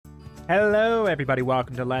Hello, everybody.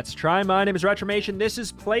 Welcome to Let's Try. My name is Retromation. This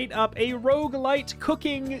is PlateUp, a roguelite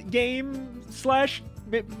cooking game slash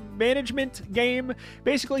management game.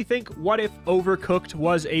 Basically, think what if Overcooked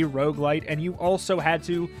was a roguelite and you also had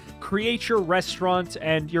to create your restaurant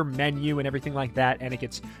and your menu and everything like that, and it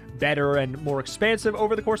gets better and more expansive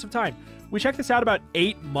over the course of time. We checked this out about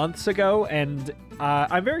 8 months ago, and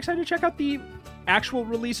I'm very excited to check out the actual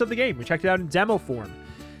release of the game. We checked it out in demo form,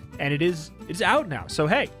 and it's out now. So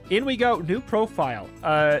hey, in we go. New profile.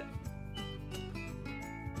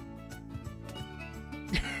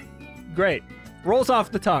 Great. Rolls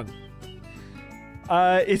off the tongue.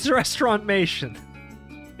 It's Restaurantmation.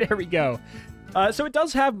 There we go. So it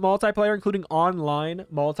does have multiplayer, including online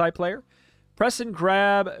multiplayer. Press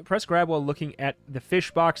grab while looking at the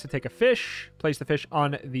fish box to take a fish. Place the fish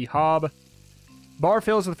on the hob. Bar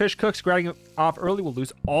fills with the fish cooks. Grabbing it off early will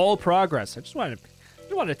lose all progress. I just wanted to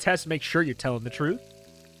test and make sure you're telling the truth.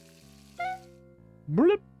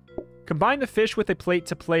 Combine the fish with a plate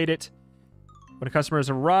to plate it. When a customer has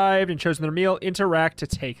arrived and chosen their meal, interact to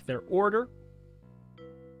take their order.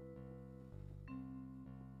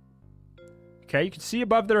 Okay, you can see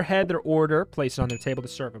above their head their order. Place it on their table to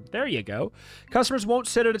serve them. There you go. Customers won't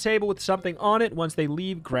sit at a table with something on it. Once they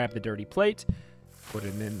leave, grab the dirty plate. Put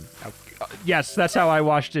it in. Yes, that's how I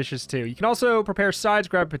wash dishes too. You can also prepare sides.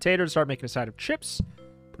 Grab a potato to start making a side of chips.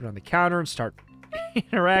 Put it on the counter and start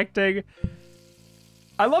interacting.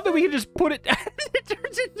 I love that we can just put it. It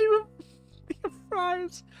turns into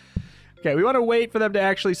fries. Okay, we want to wait for them to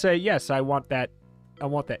actually say, yes, I want that. I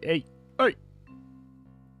want that. Hey.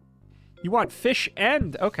 You want fish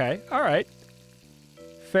and... Okay, all right.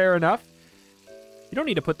 Fair enough. You don't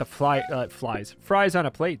need to put the fries on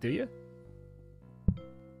a plate, do you?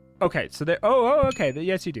 Okay, so they... Oh, okay.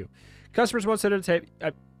 Yes, you do. Customers won't sit at a table...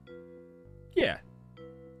 yeah.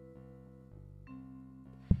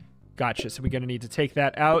 Gotcha. So we're going to need to take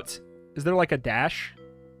that out. Is there like a dash?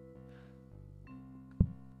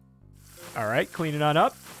 All right, clean it on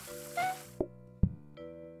up.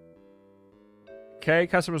 Okay,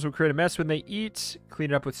 customers will create a mess when they eat.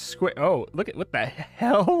 Clean it up with Skoore. Oh, look at what the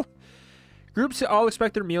hell? Groups all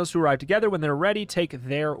expect their meals to arrive together. When they're ready, take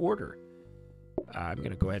their order. I'm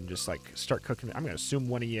going to go ahead and just, like, start cooking. I'm going to assume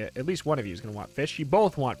one of you, at least one of you is going to want fish. You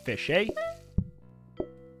both want fish, eh?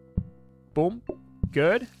 Boom.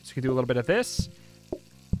 Good. So we can do a little bit of this.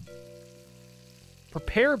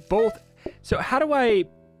 Prepare both. So how do I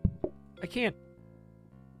can't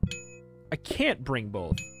bring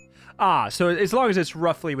both. So as long as it's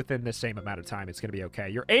roughly within the same amount of time, it's going to be okay.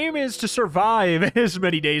 Your aim is to survive as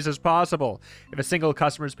many days as possible. If a single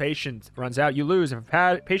customer's patience runs out, you lose. If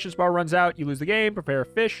a patience bar runs out, you lose the game. Prepare a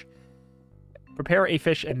fish. Prepare a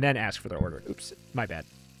fish and then ask for their order. Oops, my bad.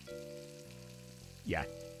 Yeah,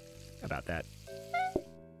 about that.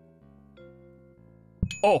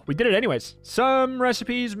 Oh, we did it anyways. Some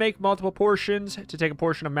recipes make multiple portions. To take a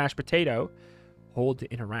portion of mashed potato, hold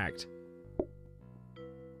to interact.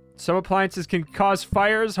 Some appliances can cause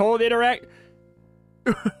fires. Hold to interact.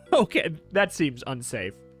 Okay, that seems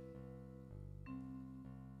unsafe.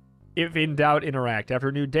 If in doubt, interact. After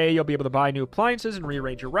a new day, you'll be able to buy new appliances and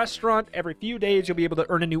rearrange your restaurant. Every few days, you'll be able to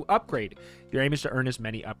earn a new upgrade. Your aim is to earn as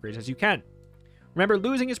many upgrades as you can. Remember,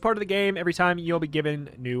 losing is part of the game. Every time you'll be given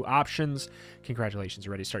new options. Congratulations,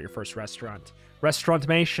 you're ready to start your first restaurant.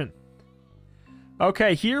 Restaurantmation.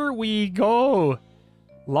 Okay, here we go.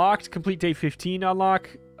 Locked. Complete day 15 unlock.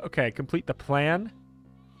 Okay, complete the plan.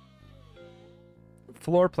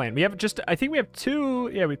 Floor plan. We have just... I think we have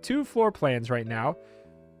two... Yeah, we have 2 floor plans right now.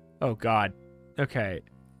 Oh, God. Okay.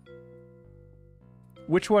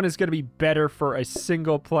 Which one is going to be better for a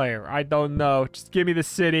single player? I don't know. Just give me the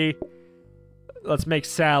city. Let's make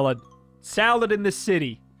salad. Salad in the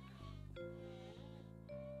city.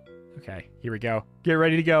 Okay, here we go. Get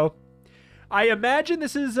ready to go. I imagine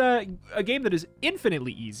this is a game that is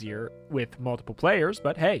infinitely easier with multiple players,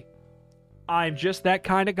 but hey, I'm just that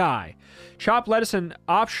kind of guy. Chop lettuce and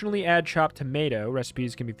optionally add chopped tomato.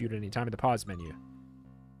 Recipes can be viewed at any time in the pause menu.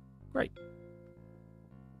 Great.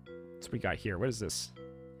 What's we got here? What is this?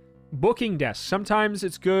 Booking desk. Sometimes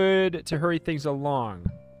it's good to hurry things along.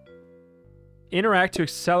 Interact to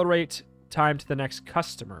accelerate time to the next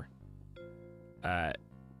customer.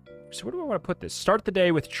 So where do I want to put this? Start the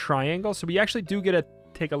day with triangle. So we actually do get to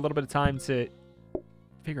take a little bit of time to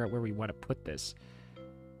figure out where we want to put this.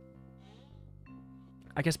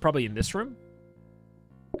 I guess probably in this room.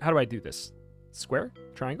 How do I do this? Square?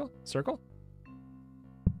 Triangle? Circle?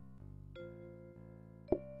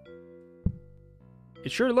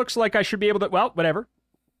 It sure looks like I should be able to... Well, whatever.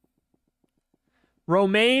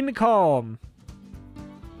 Romaine calm.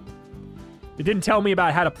 It didn't tell me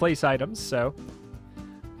about how to place items, so...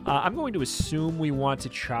 I'm going to assume we want to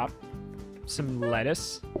chop some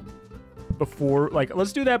lettuce before... Like,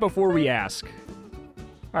 let's do that before we ask. All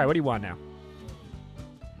right, what do you want now?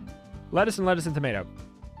 Lettuce and tomato.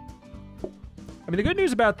 I mean, the good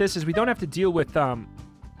news about this is we don't have to deal with,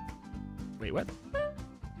 Wait, what?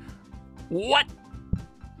 What?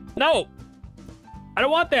 No! I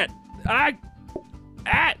don't want that!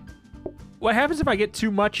 What happens if I get too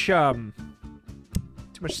much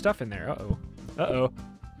stuff in there? Uh-oh. Uh-oh.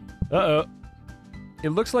 Uh-oh. It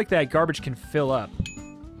looks like that garbage can fill up.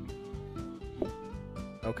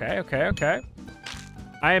 Okay, okay, okay.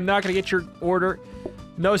 I am not gonna get your order.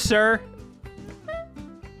 No, sir.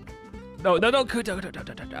 No,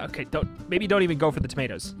 okay, maybe don't even go for the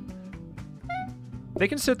tomatoes. They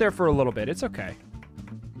can sit there for a little bit. It's okay.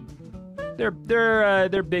 They're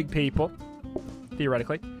big people,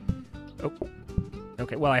 theoretically. Oh,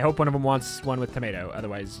 okay. Well, I hope one of them wants one with tomato.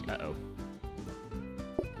 Otherwise, uh-oh.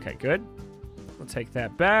 Okay, good. We'll take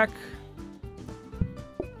that back.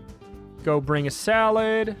 Go bring a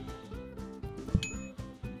salad.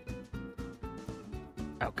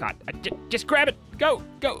 Oh God! Just grab it. Go.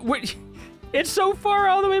 Wait. It's so far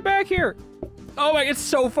all the way back here. Oh my! It's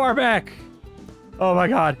so far back. Oh my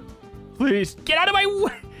God! Please get out of my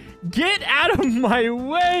way. Get out of my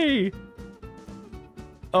way!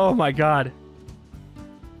 Oh my God.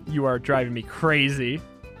 You are driving me crazy.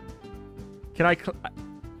 Can I...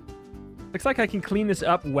 Looks like I can clean this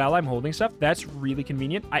up while I'm holding stuff. That's really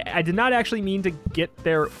convenient. I did not actually mean to get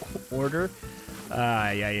their order.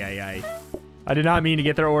 I did not mean to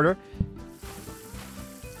get their order.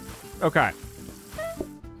 Okay.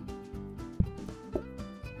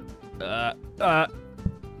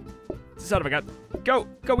 Son of a gun. Go,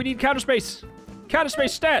 we need counter space. Counter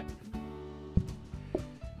space stat.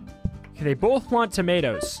 Okay, they both want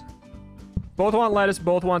tomatoes. Both want lettuce,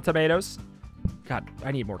 both want tomatoes. God,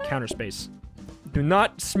 I need more counter space. Do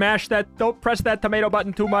not smash that, don't press that tomato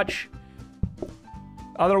button too much.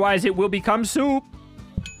 Otherwise, it will become soup.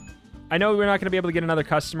 I know we're not going to be able to get another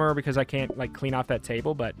customer because I can't, like, clean off that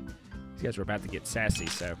table, but these guys are about to get sassy,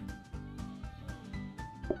 so.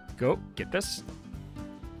 Go, get this.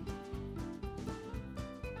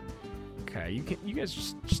 Okay, you guys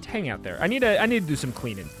just hang out there. I need to do some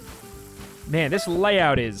cleaning. Man, this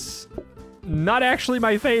layout is not actually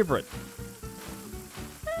my favorite.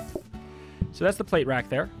 So that's the plate rack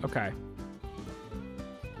there. Okay.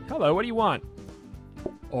 Hello, what do you want?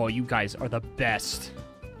 Oh, you guys are the best.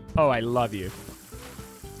 Oh, I love you.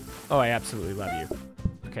 Oh, I absolutely love you.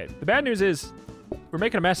 Okay, the bad news is we're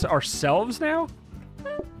making a mess ourselves now.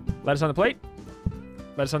 Lettuce on the plate.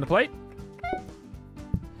 Lettuce on the plate.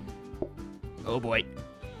 Oh boy.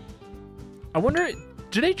 I wonder,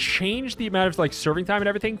 do they change the amount of like serving time and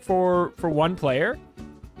everything for one player?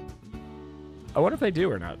 I wonder if they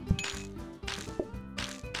do or not.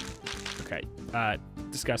 Okay.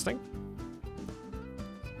 Disgusting.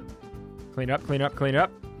 Clean up, clean up, clean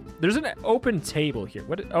up. There's an open table here.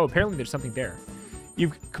 What? Oh, apparently there's something there.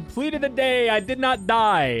 You've completed the day. I did not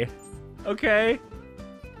die. Okay.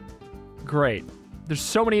 Great. There's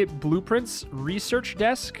so many blueprints. Research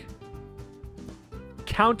desk.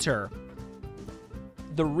 Counter.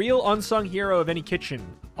 The real unsung hero of any kitchen.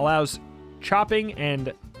 Allows chopping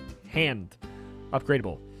and hand.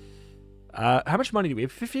 Upgradable. How much money do we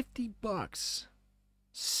have? 50 bucks.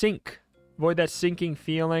 Sink. Avoid that sinking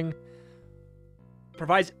feeling.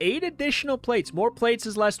 Provides 8 additional plates. More plates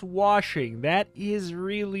is less washing. That is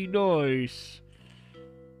really nice.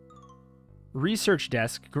 Research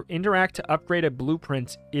desk. Interact to upgrade a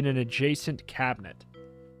blueprint in an adjacent cabinet.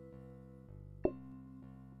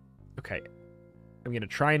 Okay. I'm going to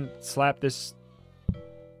try and slap this.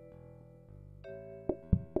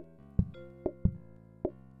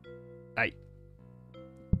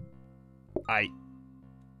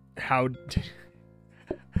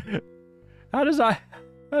 How does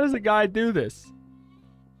a guy do this?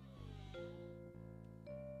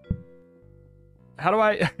 How do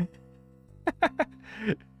I...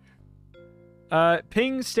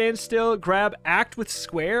 ping, stand still, grab, act with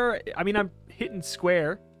square. I mean, I'm hitting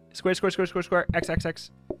square. Square, square, square, square, square. X, X,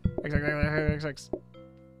 X. X, X, X, X, X.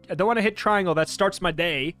 I don't want to hit triangle. That starts my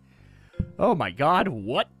day. Oh my god,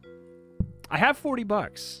 what? I have 40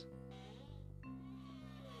 bucks.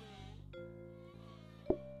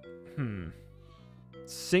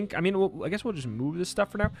 Sink. I mean, I guess we'll just move this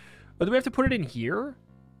stuff for now. Or do we have to put it in here?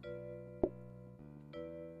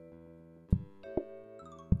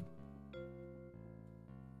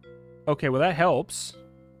 Okay, well that helps.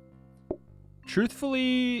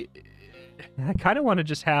 Truthfully, I kind of want to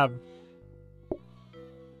just have...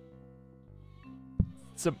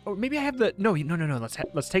 some... Oh, maybe I have the... No.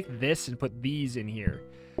 Let's take this and put these in here.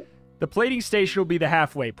 The plating station will be the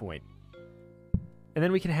halfway point. And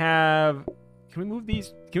then we can have... Can we move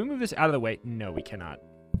these? Can we move this out of the way? No, we cannot.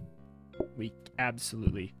 We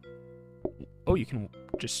absolutely... Oh, you can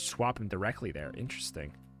just swap them directly there.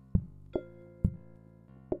 Interesting.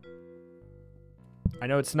 I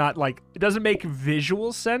know it's not like... It doesn't make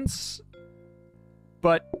visual sense,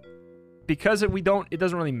 but because it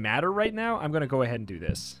doesn't really matter right now, I'm going to go ahead and do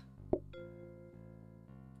this.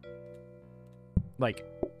 Like,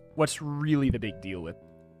 what's really the big deal with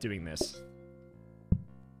doing this?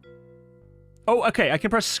 Oh, okay, I can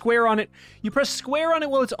press square on it. You press square on it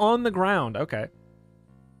while it's on the ground. Okay.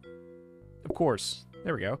 Of course.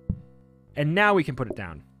 There we go. And now we can put it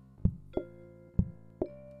down.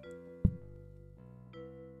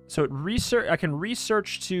 So I can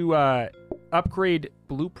research to upgrade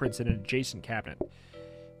blueprints in an adjacent cabinet.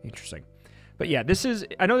 Interesting. But yeah, this is...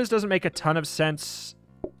 I know this doesn't make a ton of sense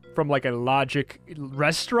from like a logic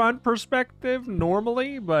restaurant perspective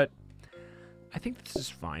normally, but I think this is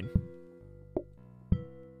fine.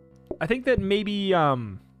 I think that maybe... Maybe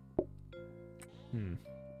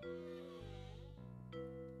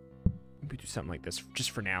do something like this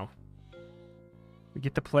just for now. We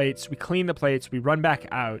get the plates, we clean the plates, we run back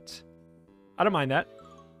out. I don't mind that.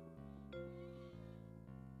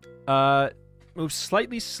 Move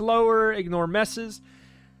slightly slower, ignore messes.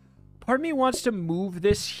 Part of me wants to move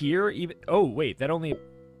this here even... Oh, wait, that only...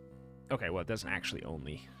 Okay, well, it doesn't actually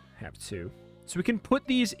only have two. So we can put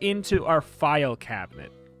these into our file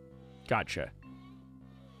cabinet. Gotcha.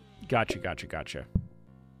 Gotcha.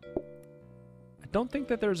 I don't think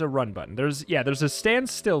that there's a run button. There's a stand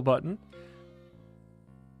still button.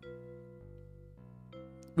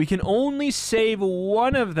 We can only save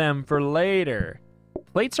one of them for later.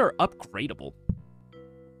 Plates are upgradable.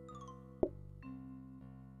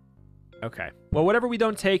 Okay. Well, whatever we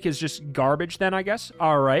don't take is just garbage then, I guess.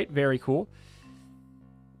 All right. Very cool.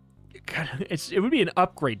 God, it would be an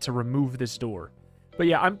upgrade to remove this door. But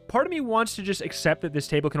yeah, part of me wants to just accept that this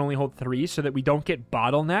table can only hold 3 so that we don't get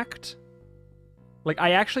bottlenecked. Like,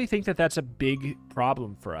 I actually think that that's a big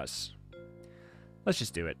problem for us. Let's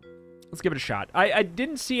just do it. Let's give it a shot. I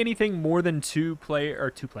didn't see anything more than two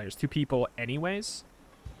people anyways.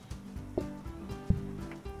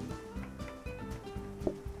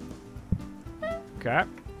 Okay.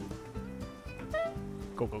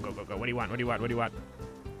 Go. What do you want?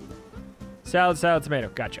 Salad, tomato.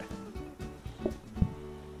 Gotcha.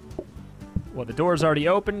 Well, the door's already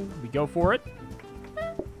open. We go for it.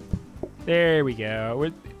 There we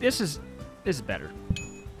go. This is better.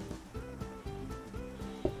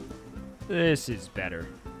 This is better.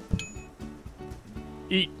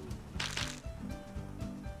 Eat.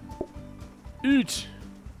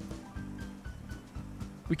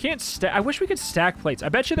 We can't stack... I wish we could stack plates. I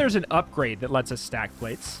bet you there's an upgrade that lets us stack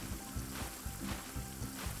plates.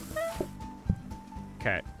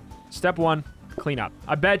 Okay. Step 1, clean up.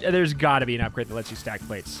 I bet there's got to be an upgrade that lets you stack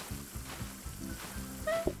plates.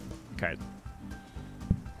 Okay.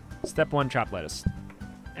 Step 1, chop lettuce.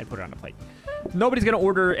 And put it on a plate. Nobody's going to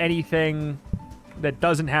order anything that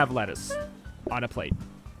doesn't have lettuce on a plate.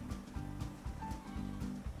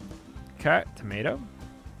 Okay, tomato.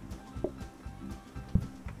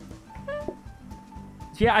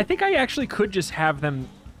 Yeah, I think I actually could just have them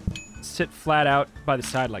sit flat out by the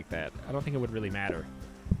side like that. I don't think it would really matter.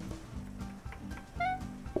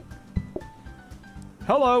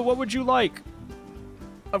 Hello, what would you like?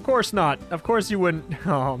 Of course not. Of course you wouldn't.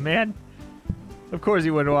 Oh, man. Of course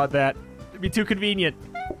you wouldn't want that. It'd be too convenient.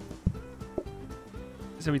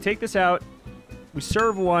 So we take this out. We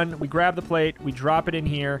serve one. We grab the plate. We drop it in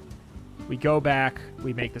here. We go back.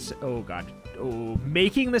 We make this... Oh, God. Oh,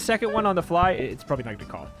 making the second one on the fly, it's probably not going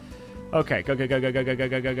to call. Okay,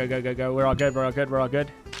 go. We're all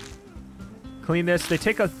good. Clean this. They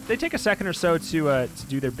take a second or so to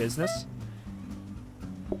do their business.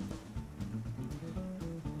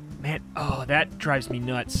 Man, oh, that drives me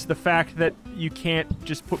nuts. The fact that you can't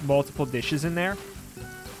just put multiple dishes in there.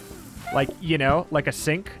 Like, you know, like a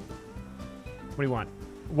sink. What do you want?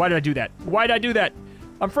 Why did I do that?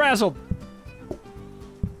 I'm frazzled.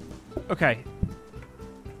 Okay.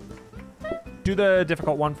 Do the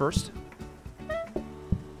difficult one first.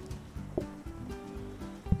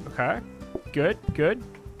 Okay. Good.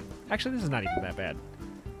 Actually, this is not even that bad.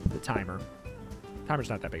 The timer.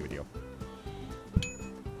 Timer's not that big of a deal.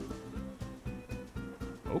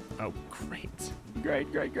 Oh, great. Great.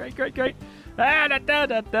 Ah, da, da,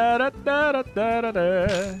 da, da, da, da, da, da,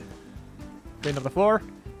 da. Clean up the floor.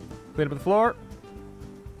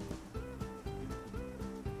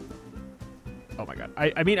 Oh my God.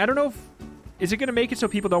 I mean, I don't know if... Is it going to make it so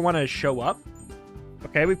people don't want to show up?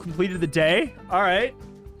 Okay, we've completed the day. All right.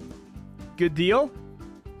 Good deal.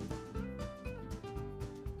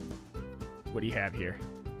 What do you have here?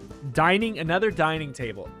 Another dining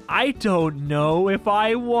table. I don't know if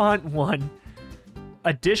I want one.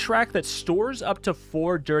 A dish rack that stores up to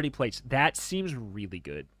 4 dirty plates. That seems really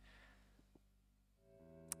good.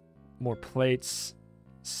 More plates.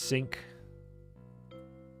 Sink.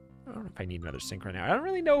 I don't know if I need another sink right now. I don't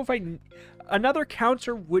really know if another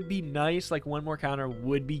counter would be nice. Like, one more counter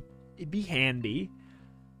would be... It'd be handy.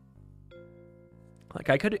 Like,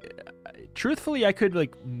 I could... Truthfully, I could,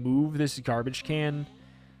 like, move this garbage can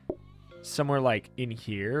somewhere, like, in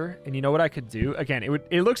here. And you know what I could do? Again,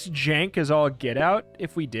 it looks jank as all get out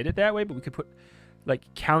if we did it that way, but we could put, like,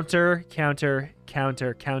 counter, counter,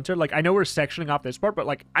 counter, counter. Like, I know we're sectioning off this part, but,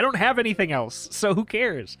 like, I don't have anything else, so who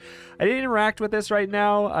cares? I didn't interact with this right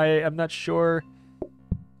now. I'm not sure.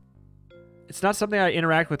 It's not something I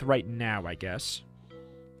interact with right now, I guess.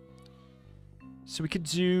 So we could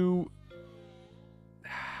do...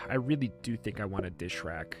 I really do think I want a dish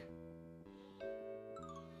rack.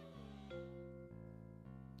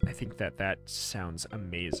 I think that sounds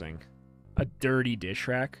amazing. A dirty dish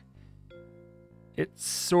rack. It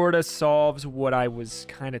sort of solves what I was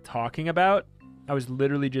kind of talking about. I was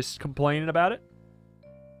literally just complaining about it.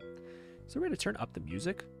 Is there a way to turn up the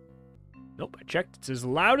music? Nope, I checked. It's as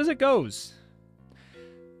loud as it goes.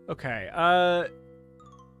 Okay, I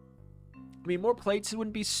mean, more plates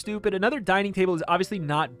wouldn't be stupid. Another dining table is obviously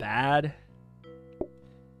not bad.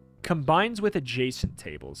 Combines with adjacent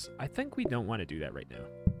tables. I think we don't want to do that right now.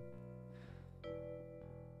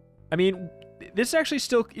 I mean, this actually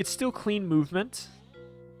it's still clean movement.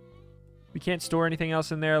 We can't store anything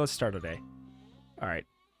else in there. Let's start our day. All right.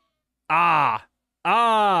 Ah!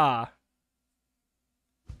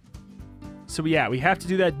 So yeah, we have to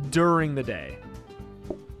do that during the day.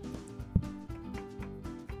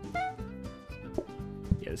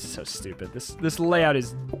 This is so stupid. This layout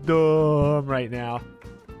is dumb right now.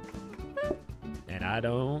 And I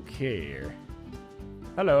don't care.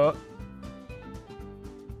 Hello.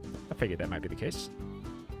 I figured that might be the case.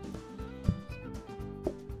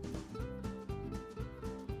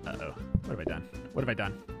 Uh-oh. What have I done? What have I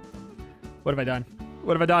done? What have I done?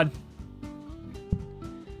 What have I done?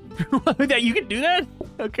 You can do that?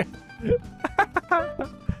 Okay.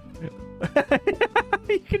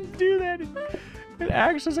 You can do that. It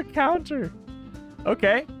acts as a counter.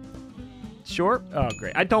 Okay. Sure. Oh,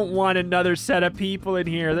 great. I don't want another set of people in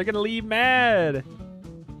here. They're going to leave mad.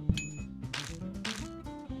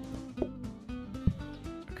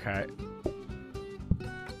 Okay.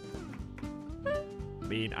 I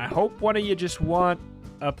mean, I hope one of you just want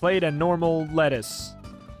a plate of normal lettuce.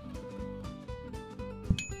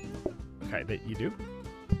 Okay, that you do.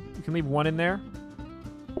 You can leave one in there.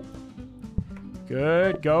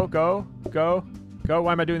 Good. Go, go, go. Go.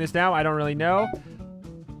 Why am I doing this now? I don't really know.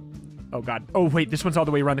 Oh, God. Oh, wait. This one's all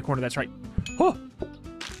the way around the corner. That's right. Oh!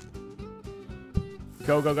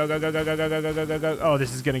 Go, go, go, go, go, go, go, go, go, go, go, go, go. Oh,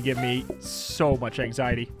 this is going to give me so much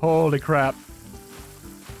anxiety. Holy crap.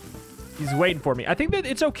 He's waiting for me. I think that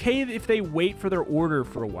it's okay if they wait for their order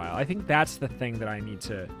for a while. I think that's the thing that I need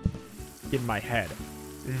to get in my head.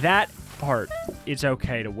 That part, it's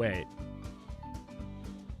okay to wait.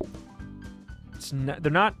 It's not,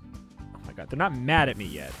 they're not... Oh, my God. They're not mad at me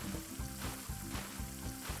yet.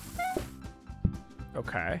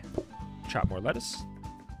 Okay. Chop more lettuce.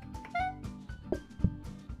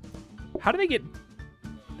 How do they get...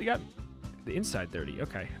 They got the inside dirty.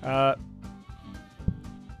 Okay.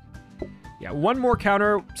 Yeah, one more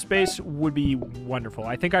counter space would be wonderful.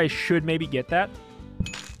 I think I should maybe get that.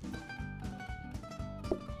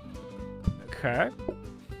 Okay.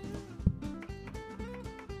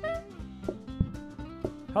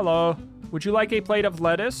 Hello. Would you like a plate of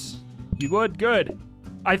lettuce? You would? Good.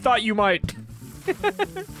 I thought you might.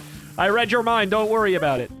 I read your mind. Don't worry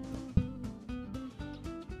about it.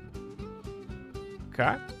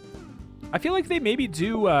 Okay. I feel like they maybe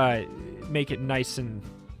do make it nice and...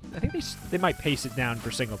 I think they might pace it down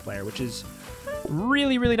for single player, which is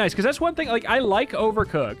really, really nice. Because that's one thing, like, I like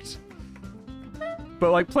Overcooked.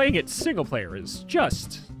 But, like, playing it single player is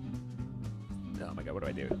just... Oh my God, what do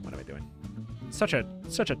I do? What am I doing? It's such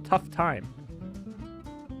a tough time.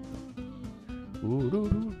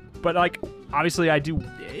 But, like, obviously I do...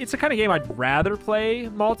 It's the kind of game I'd rather play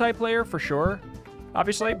multiplayer, for sure.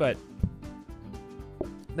 Obviously, but...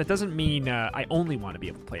 That doesn't mean I only want to be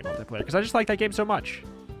able to play multiplayer, because I just like that game so much.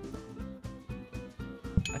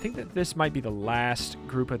 I think that this might be the last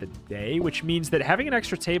group of the day, which means that having an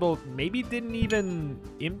extra table maybe didn't even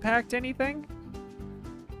impact anything.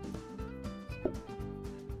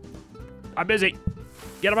 I'm busy.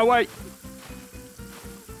 Get out of my way.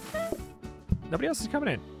 Nobody else is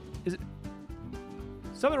coming in. Is it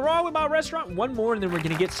something wrong with my restaurant? One more, and then we're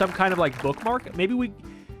going to get some kind of, like, bookmark. Maybe we...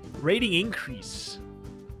 Rating increase.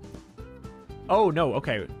 Oh, no.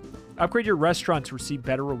 Okay. Upgrade your restaurant to receive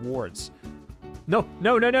better rewards. No.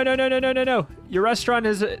 No, no, no, no, no, no, no, no, no. Your restaurant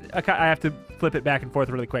is... I have to flip it back and forth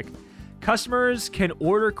really quick. Customers can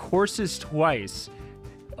order courses twice.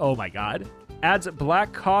 Oh, my God. Adds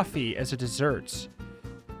black coffee as a dessert.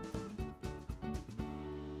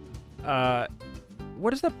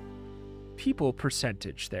 What is the people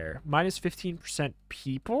percentage there? Minus 15%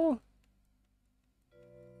 people?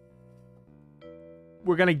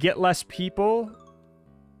 We're gonna get less people?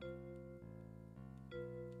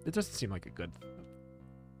 It doesn't seem like a good...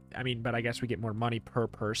 I mean, but I guess we get more money per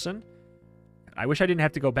person. I wish I didn't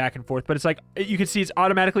have to go back and forth, but it's like, you can see it's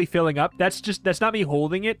automatically filling up. That's not me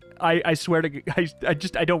holding it. I swear to...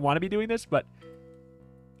 I don't want to be doing this, but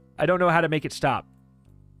I don't know how to make it stop.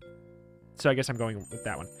 So I guess I'm going with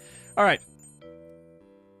that one. All right.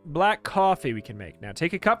 Black coffee we can make. Now,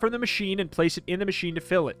 take a cup from the machine and place it in the machine to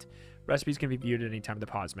fill it. Recipes can be viewed at any time in the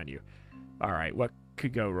pause menu. All right, what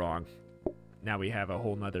could go wrong? Now we have a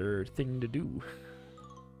whole nother thing to do.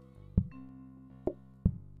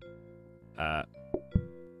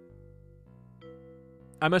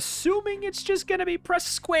 I'm assuming it's just going to be press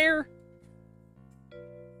square.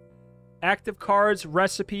 Active cards,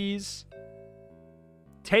 recipes...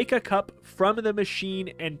 Take a cup from the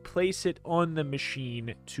machine and place it on the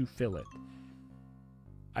machine to fill it.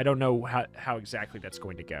 I don't know how exactly that's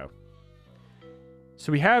going to go.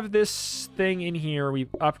 So we have this thing in here.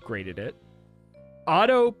 We've upgraded it.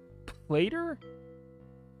 Auto plater?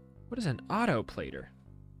 What is an auto plater?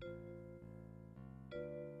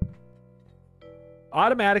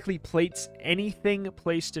 Automatically plates anything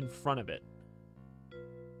placed in front of it.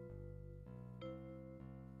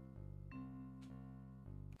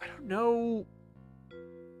 I don't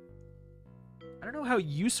know how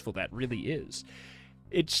useful that really is.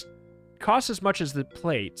 It costs as much as the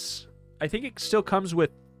plates. I think it still comes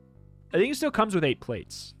with 8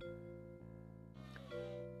 plates.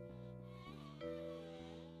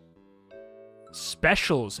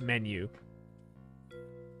 Specials menu.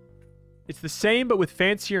 It's the same but with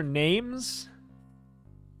fancier names.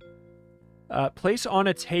 Place on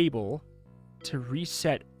a table to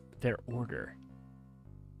reset their order.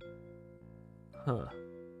 Huh.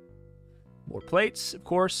 More plates, of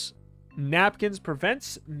course. Napkins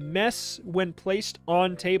prevents mess when placed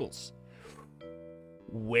on tables.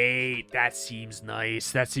 Wait, that seems nice.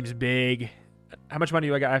 That seems big. How much money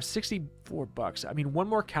do I got? I have 64 bucks. I mean, one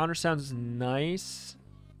more counter sounds nice.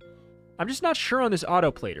 I'm just not sure on this auto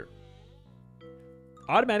plater.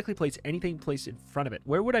 Automatically plates anything placed in front of it.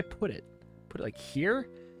 Where would I put it? Put it like here?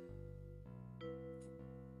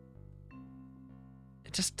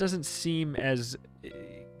 It just doesn't seem as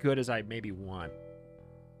good as I maybe want.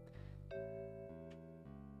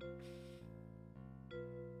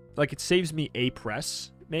 Like, it saves me a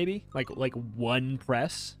press, maybe? Like one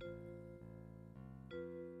press?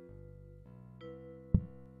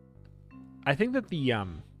 I think that the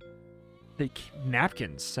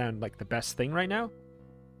napkins sound like the best thing right now.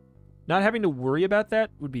 Not having to worry about that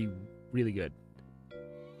would be really good.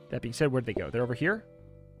 That being said, where'd they go? They're over here?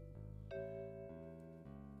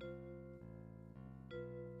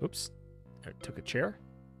 Oops. I took a chair.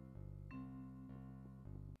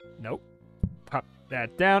 Nope. Pop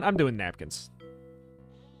that down. I'm doing napkins.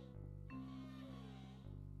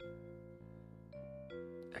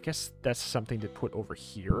 I guess that's something to put over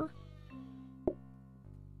here.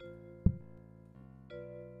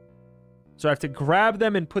 So I have to grab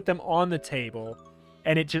them and put them on the table.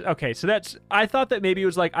 And it just... Okay, so that's... I thought that maybe it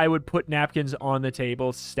was like I would put napkins on the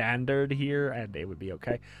table standard here, and they would be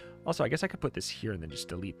okay. Also, I guess I could put this here and then just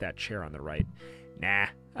delete that chair on the right. Nah,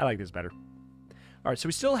 I like this better. All right, so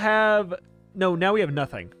we still have... No, now we have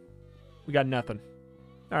nothing. We got nothing.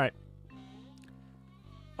 All right.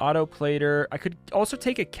 Auto plater. I could also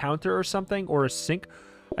take a counter or something, or a sink.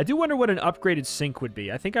 I do wonder what an upgraded sink would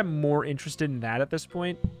be. I think I'm more interested in that at this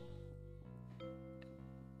point.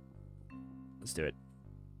 Let's do it.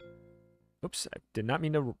 Oops, I did not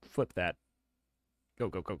mean to flip that. Go,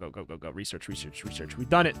 go, go, go, go, go, go. Research, research, research. We've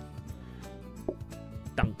done it.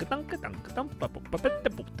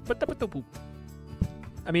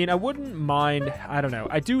 I mean, I wouldn't mind... I don't know.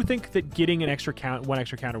 I do think that getting an extra one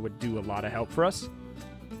extra counter would do a lot of help for us.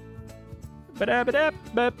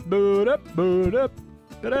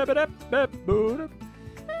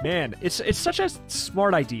 Man, it's such a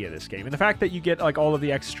smart idea, this game. And the fact that you get, like, all of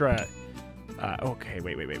the extra... okay,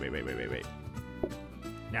 wait.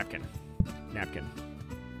 Napkin. napkin.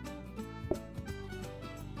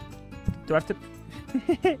 Do I have to...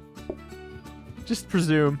 Just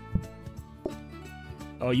presume.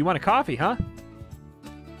 Oh, you want a coffee, huh?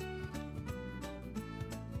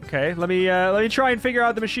 Okay, let me try and figure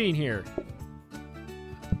out the machine here.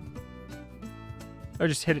 Oh,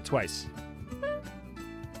 just hit it twice.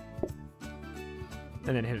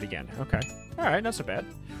 And then hit it again. Okay. All right, not so bad.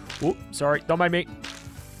 Oop, sorry. Don't mind me.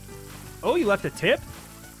 Oh, you left a tip?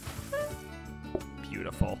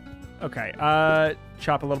 Beautiful. Okay,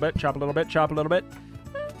 chop a little bit, chop a little bit, chop a little bit.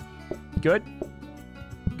 Good.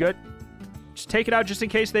 Good. Just take it out just in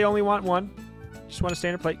case they only want one. Just want a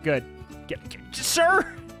standard plate. Good. Get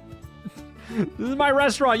sir! This is my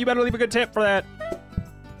restaurant. You better leave a good tip for that.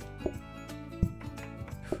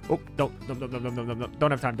 Oh, don't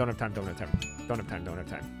have time, don't have time, don't have time. Don't have time, don't have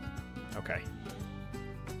time. Okay.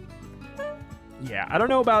 Yeah, I don't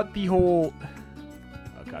know about the whole...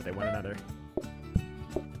 Oh, God, they want another.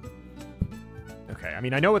 Okay, I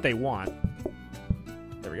mean, I know what they want.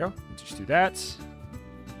 There we go. Just do that.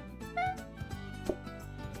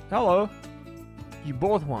 Hello. You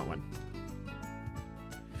both want one.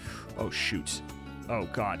 Oh, shoot. Oh,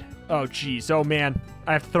 God. Oh, jeez. Oh, man.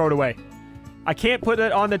 I have to throw it away. I can't put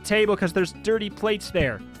it on the table because there's dirty plates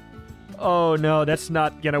there. Oh, no. That's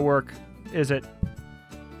not gonna work, is it?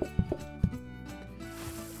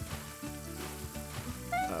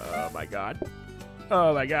 Oh, my God.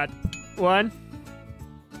 Oh, my God. One.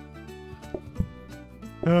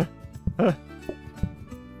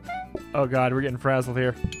 Oh, God. We're getting frazzled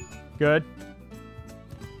here. Good.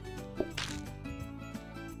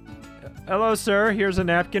 Hello, sir. Here's a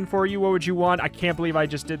napkin for you. What would you want? I can't believe I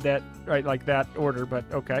just did that right like that order, but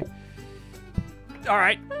okay. All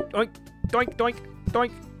right. Doink, doink, doink,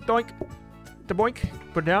 doink, doink. The boink.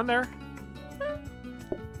 Put it down there.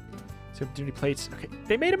 So dirty plates. Okay.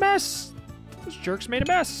 They made a mess. Those jerks made a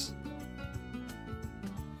mess.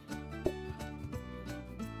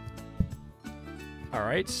 All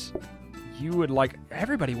right. You would like...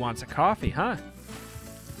 Everybody wants a coffee, huh?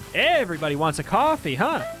 Everybody wants a coffee,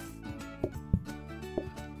 huh?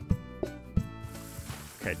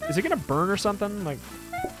 Okay, is it gonna burn or something? Like,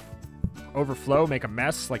 overflow, make a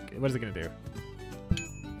mess? Like, what is it gonna do?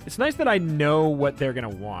 It's nice that I know what they're gonna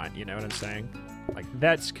want, you know what I'm saying? Like,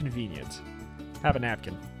 that's convenient. Have a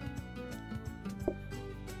napkin.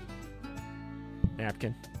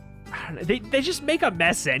 Napkin. I don't know, they just make a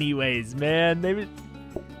mess anyways, man. They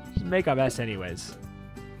just make a mess anyways.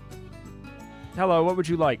 Hello, what would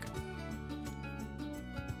you like?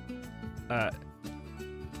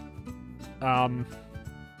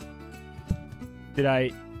 Did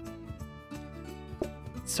I...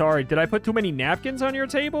 Sorry, did I put too many napkins on your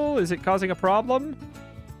table? Is it causing a problem?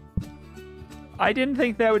 I didn't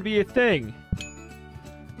think that would be a thing.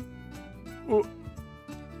 Ooh.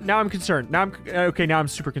 Now I'm concerned. Now I'm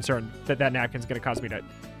super concerned that that napkin's gonna cause me to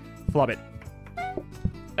flub it.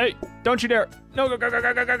 Hey, don't you dare. No, go, go, go,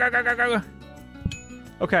 go, go, go, go, go, go.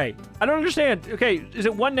 Okay, I don't understand. Okay, is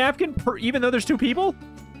it one napkin per, even though there's two people?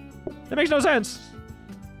 That makes no sense.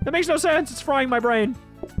 That makes no sense. It's frying my brain.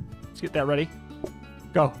 Let's get that ready.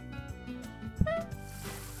 Go.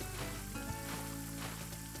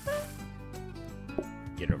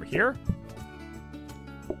 Get it over here.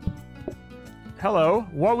 Hello.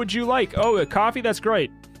 What would you like? Oh, a coffee? That's great.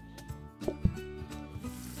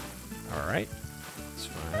 All right. It's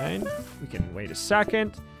fine. We can wait a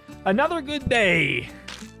second. Another good day.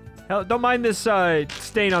 Hell, don't mind this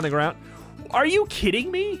stain on the ground. Are you kidding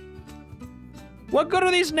me? What good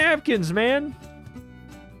are these napkins, man?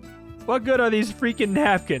 What good are these freaking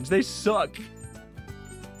napkins? They suck.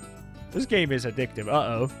 This game is addictive.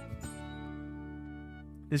 Uh-oh.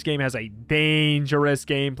 This game has a dangerous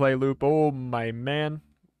gameplay loop. Oh, my man.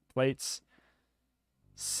 Plates.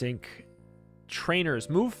 Sink. Trainers.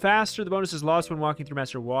 Move faster. The bonus is lost when walking through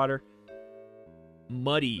master water.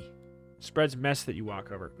 Muddy. Spreads mess that you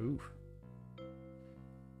walk over. Ooh.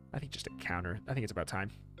 I think just a counter. I think it's about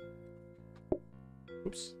time.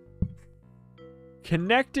 Oops.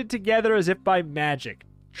 Connected together as if by magic.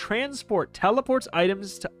 Transport teleports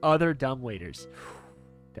items to other dumbwaiters.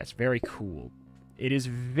 That's very cool. It is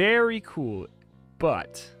very cool,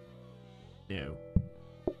 but no.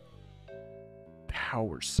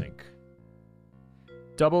 Power sink.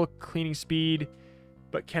 Double cleaning speed,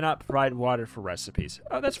 but cannot provide water for recipes.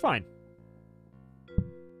 Oh, that's fine.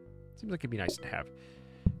 Seems like it'd be nice to have.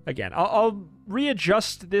 Again, I'll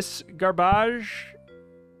readjust this garbage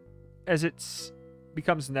as it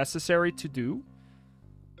becomes necessary to do.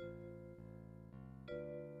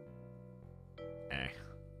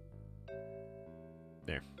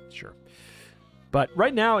 There, sure. But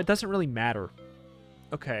right now, it doesn't really matter.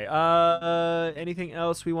 Okay, anything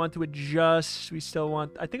else we want to adjust? We still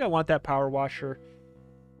want... I think I want that power washer.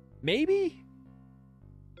 Maybe?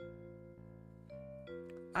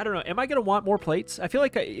 I don't know. Am I going to want more plates? I feel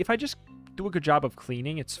like if I just do a good job of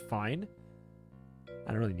cleaning, it's fine.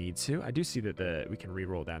 I don't really need to. I do see that we can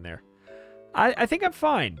re-roll down there. I think I'm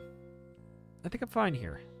fine. I think I'm fine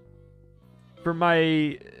here. For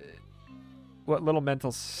my... what little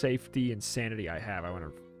mental safety and sanity I have, I want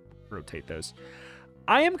to rotate those.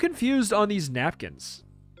 I am confused on these napkins.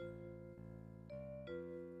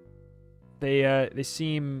 They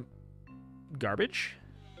seem garbage.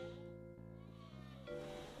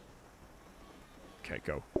 Okay,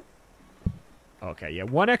 go. Okay, yeah,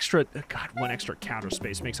 one extra counter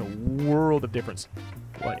space makes a world of difference.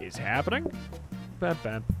 What is happening? We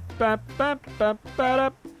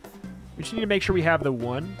just need to make sure we have the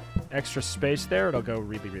one extra space there. It'll go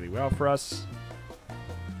really, really well for us.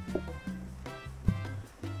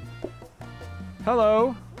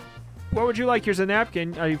 Hello. What would you like? Here's a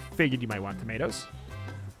napkin. I figured you might want tomatoes.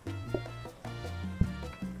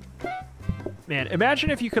 Man, imagine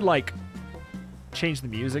if you could, like, change the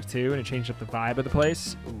music, too, and it changed up the vibe of the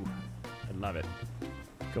place. Ooh, I love it.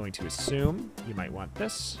 Going to assume you might want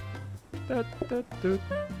this.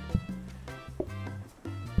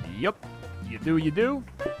 Yup. You do, you do.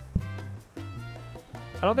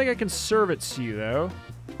 I don't think I can serve it to you, though,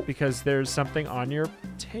 because there's something on your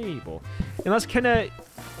table. Unless, can it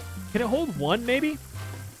hold one, maybe?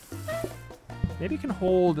 Maybe it can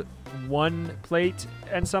hold one plate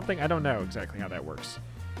and something? I don't know exactly how that works.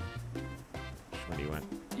 What do you want?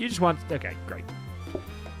 You just want... Okay, great.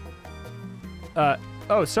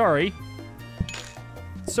 Oh, sorry.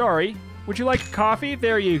 Sorry. Would you like coffee?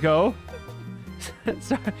 There you go.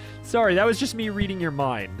 Sorry, that was just me reading your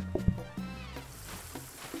mind.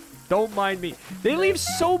 Don't mind me. They leave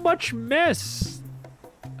so much mess.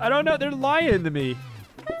 I don't know. They're lying to me.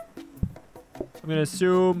 I'm going to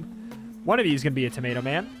assume one of these is going to be a tomato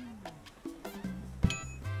man.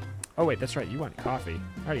 Oh, wait. That's right. You want coffee.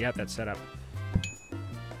 I already got that set up.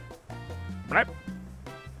 Blep.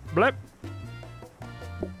 Blep.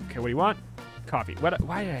 Okay, what do you want? Coffee.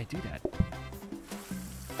 Why did I do that?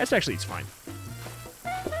 That's actually, it's fine.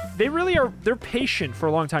 They really are, they're patient for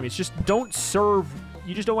a long time. It's just don't serve,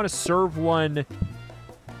 you just don't want to serve one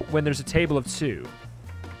when there's a table of two.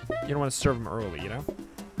 You don't want to serve them early, you know?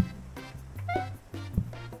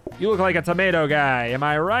 You look like a tomato guy, am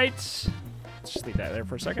I right? Let's just leave that there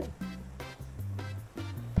for a second.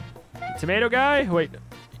 Tomato guy? Wait,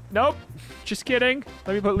 nope. Just kidding.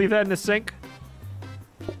 Let me leave that in the sink.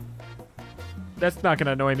 That's not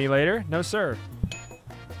gonna annoy me later. No, sir.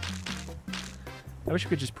 I wish we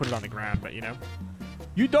could just put it on the ground, but you know.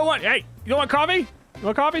 You don't want, hey, you don't want coffee? You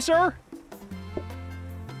want coffee, sir?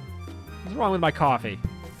 What's wrong with my coffee?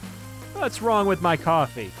 What's wrong with my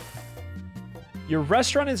coffee? Your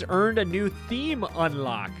restaurant has earned a new theme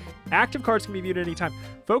unlock. Active cards can be viewed at any time.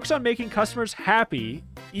 Focus on making customers happy,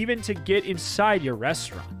 even to get inside your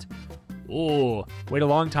restaurant. Ooh, wait a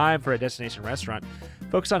long time for a destination restaurant.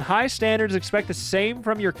 Focus on high standards. Expect the same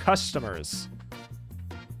from your customers.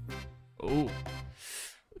 Ooh,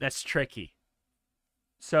 that's tricky.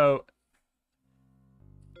 So,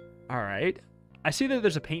 all right. I see that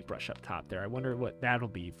there's a paintbrush up top there. I wonder what that'll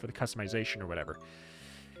be for the customization or whatever.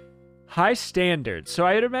 High standards. So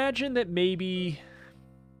I'd imagine that maybe...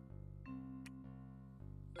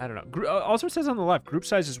 I don't know. Also, it says on the left, group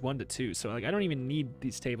size is 1 to 2. So, like, I don't even need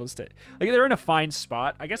these tables to... Like, they're in a fine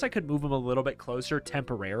spot. I guess I could move them a little bit closer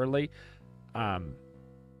temporarily.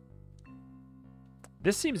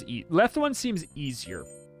 This seems... Left one seems easier.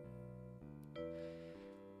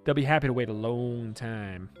 They'll be happy to wait a long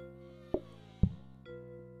time.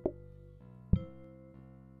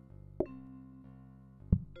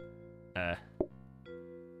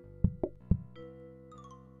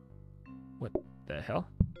 What the hell?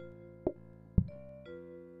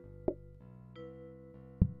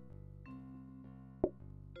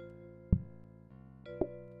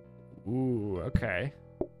 Ooh, okay.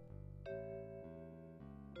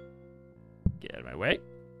 Get out of my way.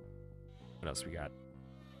 What else we got?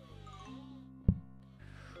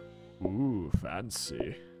 Ooh,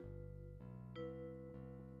 fancy.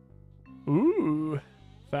 Ooh,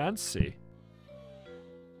 fancy.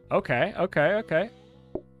 Okay, okay, okay.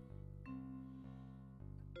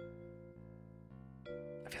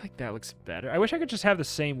 I feel like that looks better. I wish I could just have the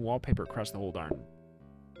same wallpaper across the whole darn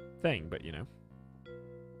thing, but you know.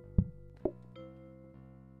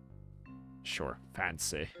 Sure,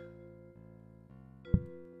 fancy.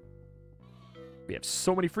 We have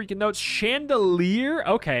so many freaking notes. Chandelier?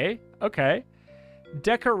 Okay, okay.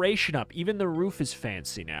 decoration up. Even the roof is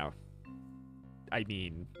fancy now. I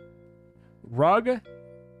mean, rug,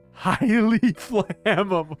 highly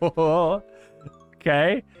flammable.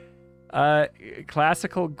 Okay.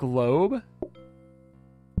 Classical globe.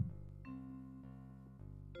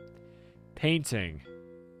 Painting.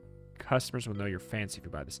 Customers will know you're fancy if you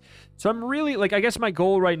buy this. So I'm really, like, I guess my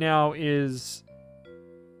goal right now is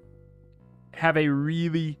have a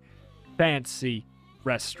really fancy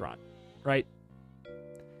restaurant, right?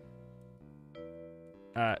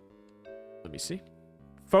 Let me see.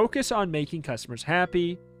 Focus on making customers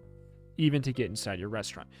happy, even to get inside your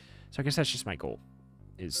restaurant. So I guess that's just my goal,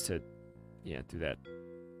 is to, yeah, do that.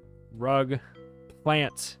 Rug,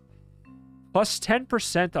 plant, plus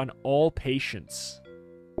 10% on all patients.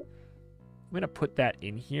 I'm going to put that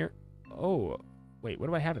in here. Oh, wait, what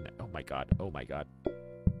do I have in there? Oh my god, oh my god.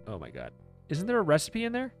 Oh my god. Isn't there a recipe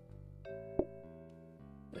in there?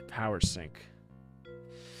 The power sink.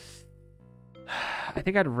 I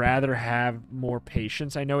think I'd rather have more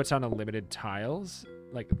patience. I know it's on a limited tiles,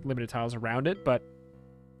 like limited tiles around it, but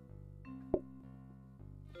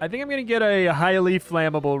I think I'm going to get a highly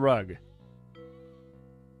flammable rug.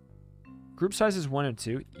 Group size is 1 and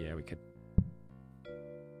 2. Yeah, we could.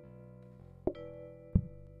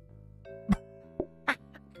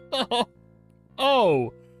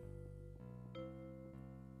 Oh.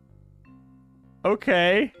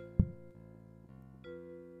 Okay.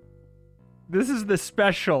 This is the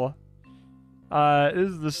special. This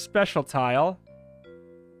is the special tile.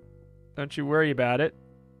 Don't you worry about it.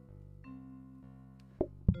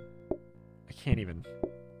 I can't even.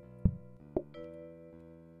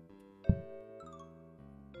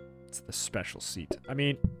 It's the special seat. I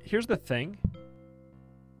mean, here's the thing.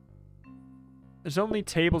 There's only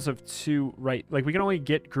tables of 2, right? Like, we can only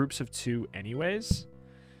get groups of 2 anyways.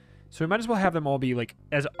 So we might as well have them all be, like,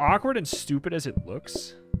 as awkward and stupid as it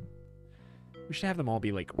looks. We should have them all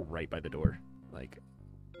be, like, right by the door. Like,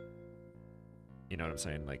 you know what I'm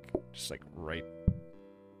saying? Like, just, like, right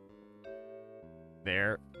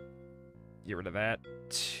there. Get rid of that.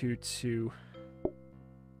 2, 2.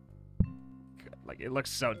 Like, it looks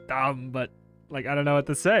so dumb, but, like, I don't know what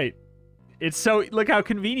to say. It's so, look how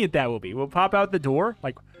convenient that will be. We'll pop out the door,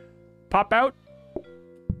 like, pop out.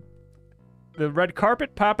 The red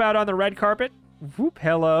carpet, pop out on the red carpet. Whoop,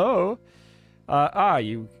 hello.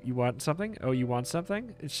 You want something? Oh, you want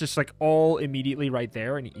something? It's just, like, all immediately right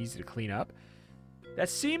there and easy to clean up. That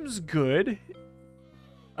seems good.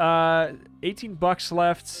 18 bucks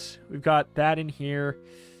left. We've got that in here.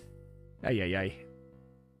 Ay.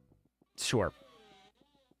 Sure.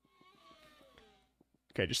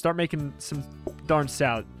 Okay, just start making some darn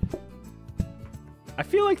salad. I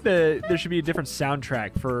feel like there should be a different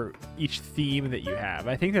soundtrack for each theme that you have.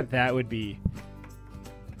 I think that would be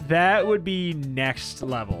next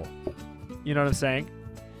level. You know what I'm saying?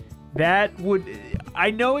 That would,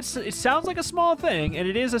 I know it sounds like a small thing, and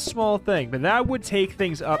it is a small thing, but that would take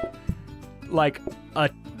things up like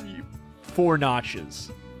 4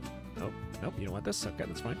 notches. Oh, nope, you don't want this? Okay,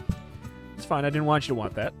 that's fine. It's fine, I didn't want you to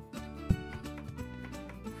want that.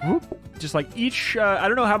 Whoop. Just like each, I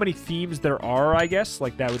don't know how many themes there are, I guess.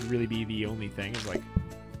 Like, that would really be the only thing. Is like,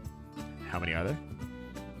 how many are there?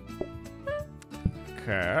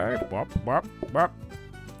 Okay. Bop, bop, bop.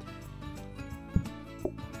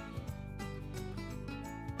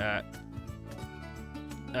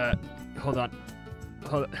 Hold on.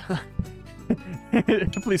 Hold on.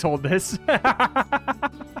 Please hold this.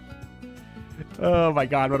 Oh my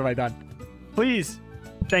god, what have I done? Please.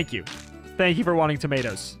 Thank you. Thank you for wanting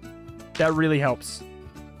tomatoes. That really helps.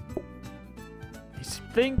 He's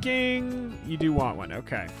thinking you do want one.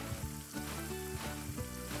 Okay.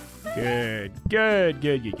 Good.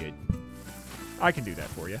 I can do that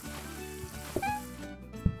for you.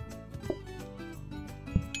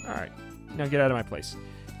 Alright. Now get out of my place.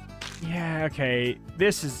 Yeah, okay.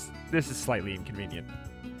 This is slightly inconvenient.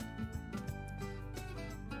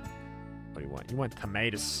 What do you want? You want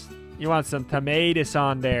tomatoes. You want some tomatoes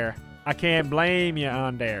on there. I can't blame you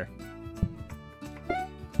on there.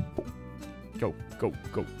 Go.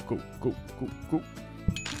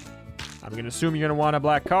 I'm gonna assume you're gonna want a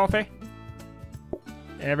black coffee.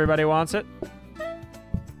 Everybody wants it.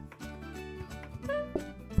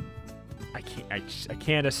 I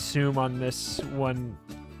can't assume on this one.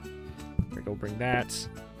 Here, go bring that.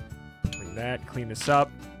 Bring that. Clean this up.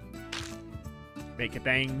 Make a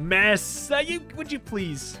dang mess. Would you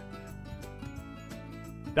please?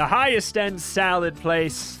 The highest end salad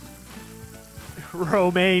place.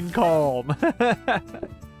 Romaine calm. Okay,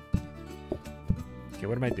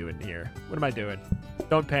 what am I doing here? What am I doing?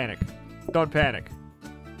 Don't panic. Don't panic.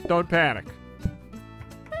 Don't panic.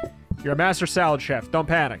 You're a master salad chef. Don't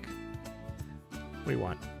panic. What do you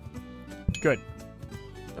want? Good.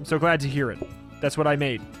 I'm so glad to hear it. That's what I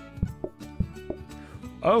made.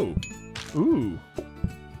 Oh. Ooh.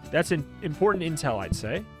 That's an important intel, I'd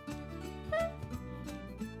say.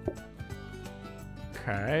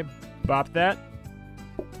 Okay. Bop that.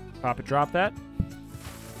 Pop it, drop that.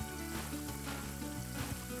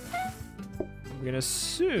 I'm gonna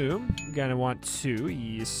assume I'm gonna want 2.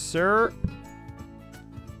 Yes, sir.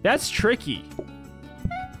 That's tricky.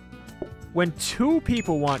 When 2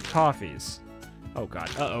 people want coffees. Oh, God.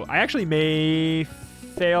 Uh-oh. I actually may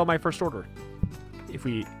fail my first order if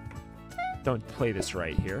we don't play this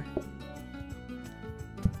right here.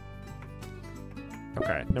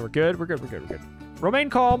 Okay. No, we're good. We're good. We're good. We're good. Remain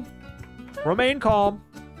calm. Remain calm.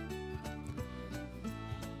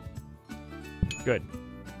 Good.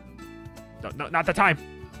 No, not the time.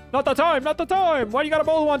 Not the time. Not the time. Why do you got a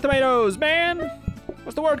bowl of 1 tomatoes, man?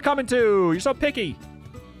 What's the word coming to? You're so picky.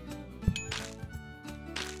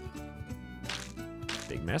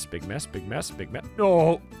 Big mess, big mess, big mess, big mess.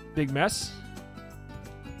 Oh, big mess.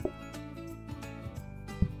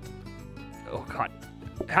 Oh, God.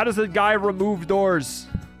 How does the guy remove doors?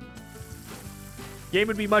 Game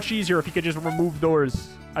would be much easier if he could just remove doors.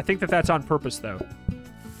 I think that that's on purpose, though.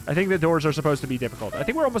 I think the doors are supposed to be difficult. I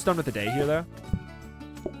think we're almost done with the day here, though.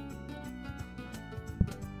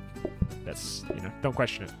 That's, you know, don't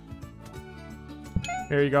question it.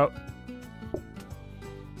 There you go.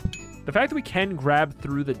 The fact that we can grab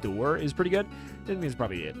through the door is pretty good. I think it's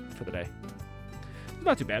probably it for the day.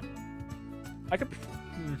 Not too bad. I could...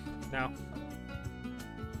 no.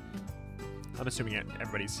 I'm assuming it.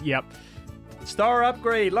 Everybody's... Yep. Star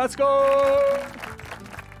upgrade. Let's go!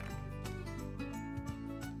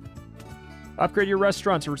 Upgrade your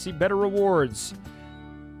restaurant to receive better rewards.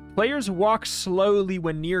 Players walk slowly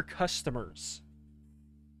when near customers.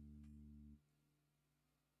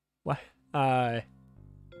 What? Why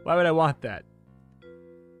would I want that?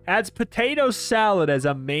 Adds potato salad as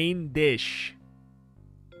a main dish.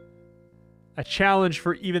 A challenge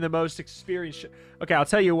for even the most experienced... Okay, I'll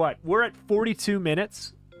tell you what. We're at 42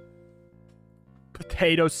 minutes.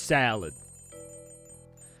 Potato salad.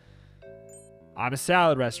 I'm a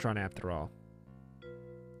salad restaurant after all.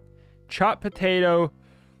 Chopped potato.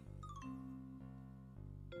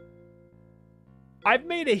 I've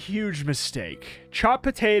made a huge mistake. Chop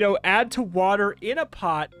potato, add to water in a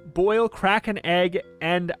pot, boil, crack an egg,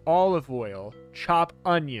 and olive oil. Chop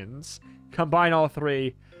onions. Combine all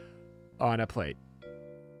 3 on a plate.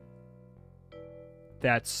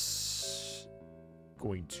 That's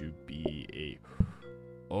going to be a...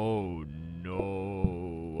 Oh,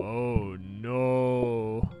 no. Oh,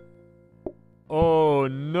 no. Oh,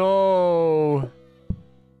 no.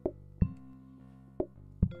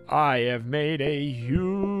 I have made a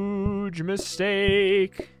huge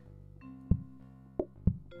mistake.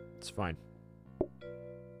 It's fine.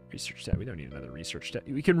 Research that. We don't need another research desk.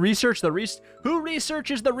 We can research the Who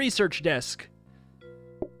researches the research desk?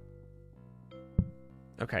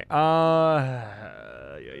 Okay.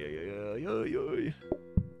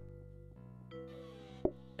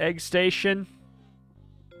 Egg station.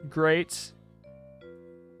 Great.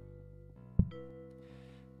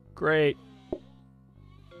 Great.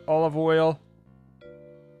 Olive oil.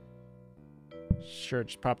 Sure,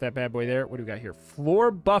 just pop that bad boy there. What do we got here?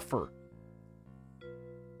 Floor buffer.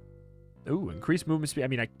 Ooh, increased movement speed. I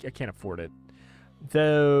mean, I can't afford it.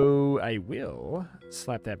 Though I will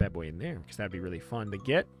slap that bad boy in there because that'd be really fun to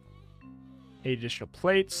get. 8 additional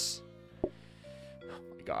plates. Oh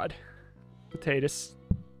my god. Potatoes.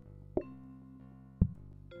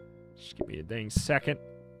 Just give me a dang second.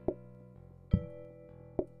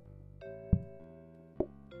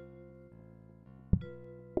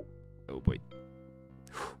 Oh boy.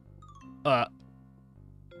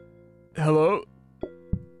 Hello?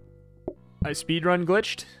 My speedrun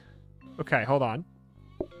glitched? Okay, hold on.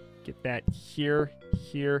 Get that here,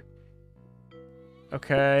 here.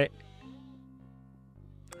 Okay.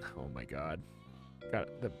 Oh my god.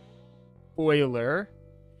 Got the boiler.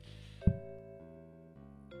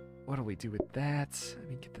 What do we do with that? I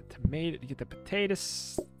mean, get the tomato, get the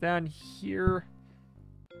potatoes down here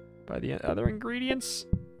by the other ingredients.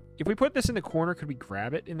 If we put this in the corner, could we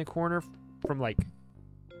grab it in the corner from like...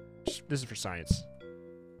 This is for science.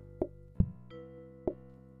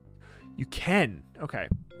 You can. Okay.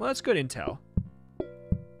 Well, that's good intel.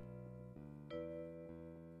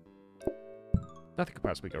 Nothing could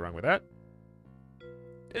possibly go wrong with that.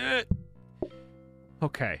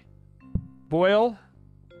 Okay. Boil.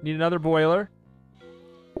 Need another boiler.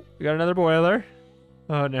 We got another boiler.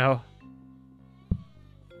 Oh, no.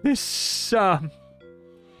 This,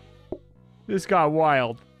 This got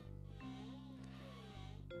wild.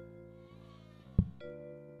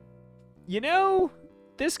 You know,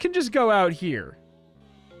 this can just go out here.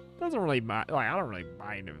 Doesn't really mind. Like, I don't really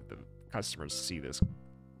mind if the customers see this. It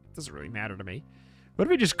doesn't really matter to me. What if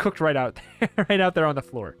we just cooked right out there, right out there on the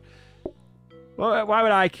floor? Well, why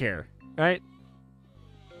would I care, right?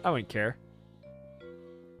 I wouldn't care.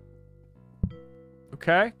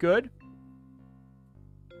 Okay, good.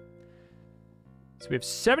 So we have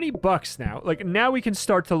 70 bucks now. Like, now we can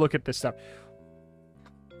start to look at this stuff.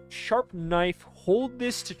 Sharp knife. Hold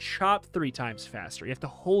this to chop 3 times faster. You have to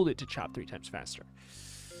hold it to chop 3 times faster.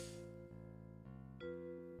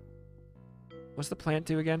 What's the plant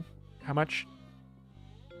do again? How much?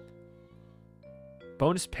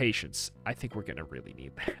 Bonus patience. I think we're going to really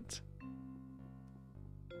need that.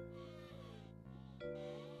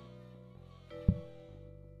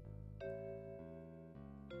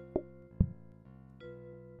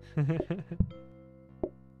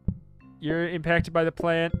 You're impacted by the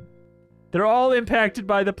plant. They're all impacted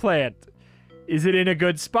by the plant. Is it in a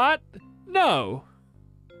good spot? No.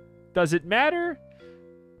 Does it matter?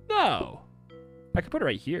 No. I could put it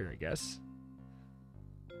right here, I guess.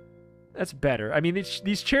 That's better. I mean,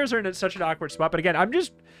 these chairs are in such an awkward spot, but again, I'm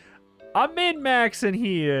min-maxing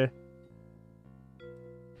here.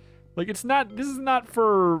 Like, this is not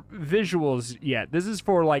for visuals yet. This is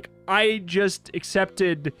for, like, I just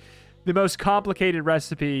accepted the most complicated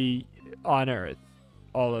recipe on Earth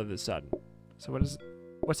all of a sudden. So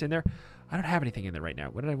what's in there? I don't have anything in there right now.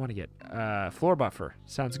 What did I want to get? Floor buffer.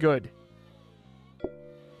 Sounds good.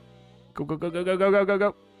 Go, go, go, go, go, go, go, go,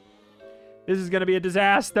 go. This is going to be a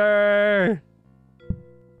disaster.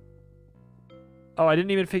 Oh, I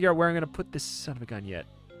didn't even figure out where I'm going to put this son of a gun yet.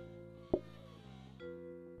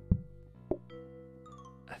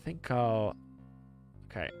 I think I'll...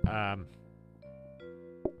 Okay,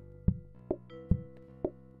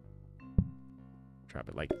 drop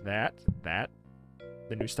it like that.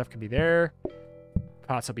 The new stuff can be there.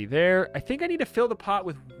 Pots will be there. I think I need to fill the pot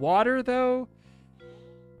with water, though.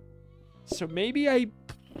 So maybe I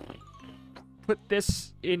put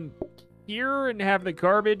this in here and have the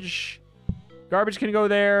garbage. Garbage can go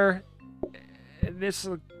there. And this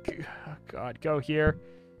will... Oh, God, go here.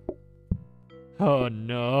 Oh,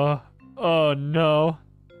 no. Oh, no.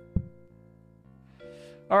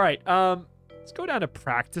 All right, let's go down to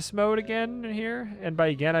practice mode again here. And by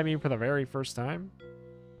again, I mean for the very first time.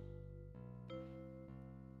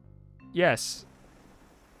 Yes.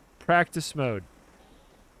 Practice mode.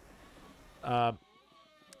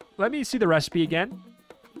 Let me see the recipe again.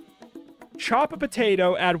 Chop a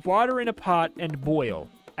potato, add water in a pot, and boil.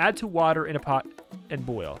 Add to water in a pot and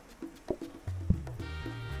boil.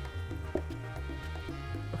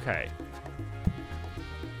 Okay.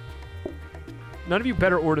 None of you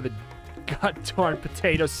better order the god-darn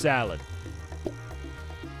potato salad.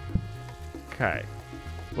 Okay.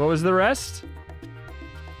 What was the rest?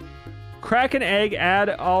 Crack an egg, add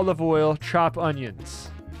olive oil, chop onions.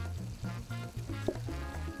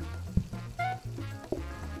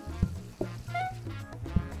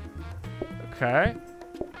 Okay.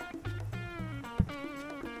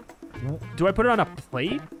 Do I put it on a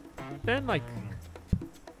plate? Then, like...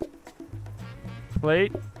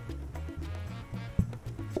 Plate.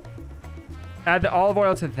 Add the olive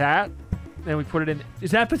oil to that. Then we put it in...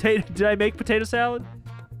 Is that potato... Did I make potato salad?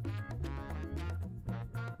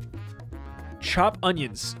 Chop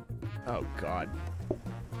onions. Oh, God.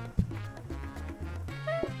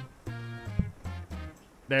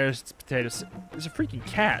 There's potatoes. There's a freaking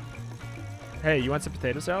cat. Hey, you want some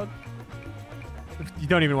potato salad? You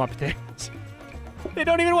don't even want potatoes. They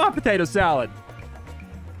don't even want potato salad.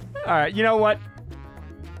 All right, you know what?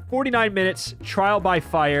 49 minutes, trial by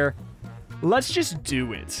fire. Let's just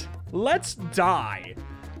do it. Let's die.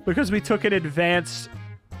 Because we took an advanced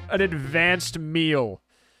meal.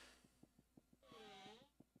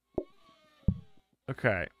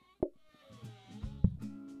 Okay.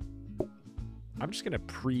 I'm just gonna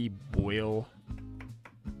pre-boil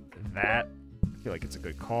that. I feel like it's a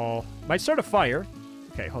good call. Might start a fire.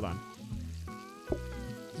 Okay, hold on.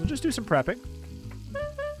 We'll just do some prepping.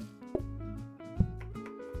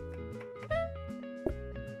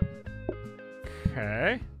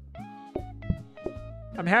 Okay.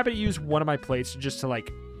 I'm happy to use one of my plates just to,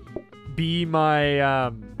 like, be my,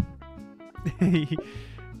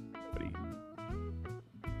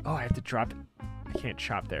 Oh, I have to drop it. I can't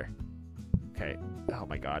chop there. Okay. Oh,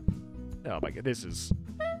 my God. Oh, my God. This is...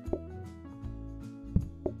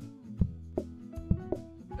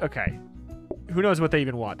 Okay. Who knows what they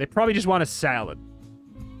even want? They probably just want a salad.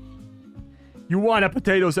 You want a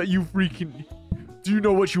potato salad, you freaking... Do you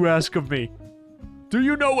know what you ask of me? Do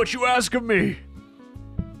you know what you ask of me?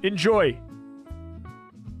 Enjoy.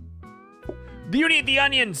 Do you need the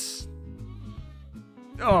onions?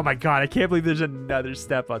 Oh my god, I can't believe there's another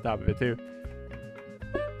step on top of it too.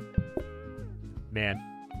 Man.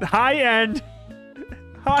 High-end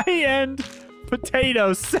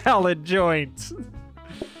potato salad joint.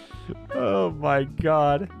 Oh my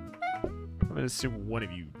god. I'm gonna assume one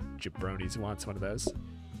of you jabronis wants one of those.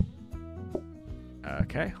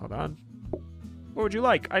 Okay, hold on. What would you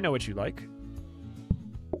like? I know what you like.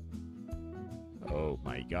 Oh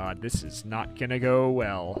my god, this is not gonna go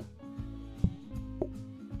well.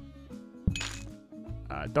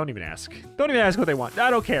 Don't even ask. Don't even ask what they want.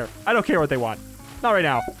 I don't care. I don't care what they want. Not right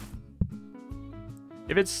now.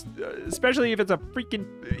 If it's, especially if it's a freaking,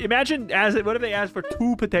 imagine what if they asked for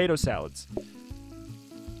 2 potato salads?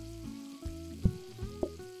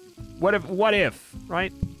 What if,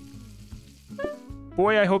 right?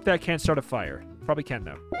 Boy, I hope that can't start a fire. Probably can,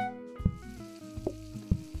 though.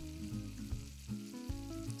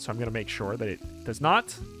 So I'm gonna make sure that it does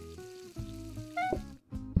not.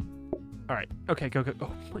 All right. Okay, go.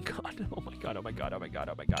 Oh my god. Oh my god. Oh my god. Oh my god.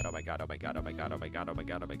 Oh my god. Oh my god. Oh my god. Oh my god. Oh my god. Oh my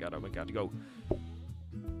god. Oh my god. Oh my god. Go.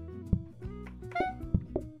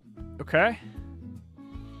 Okay.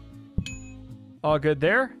 All good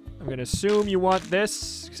there. I'm gonna assume you want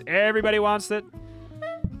this, because everybody wants it.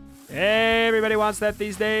 Everybody wants that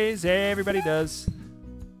these days. Everybody does.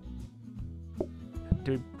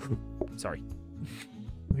 Dude, sorry.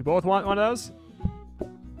 We both want one of those?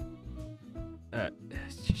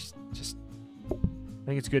 Just I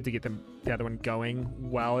think it's good to get the other one going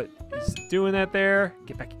while it is doing that there.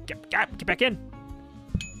 Get back in.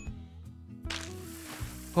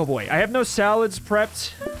 Oh boy, I have no salads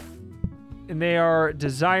prepped, and they are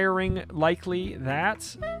desiring likely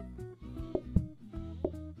that.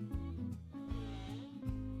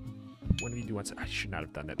 When did you do one? I should not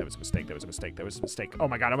have done that. That was a mistake. That was a mistake. That was a mistake. Oh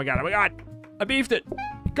my god. Oh my god. Oh my god. I beefed it.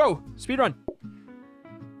 Go. Speedrun.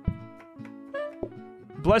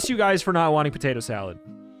 Bless you guys for not wanting potato salad.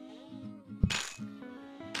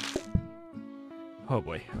 Oh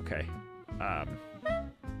boy. Okay.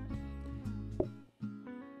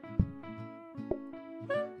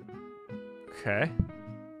 Okay.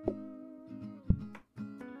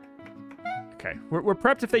 Okay. We're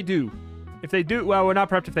prepped if they do. If they do, well, we're not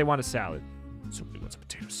prepped if they want a salad. Somebody wants a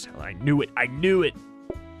potato salad. I knew it. I knew it.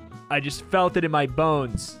 I just felt it in my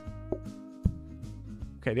bones.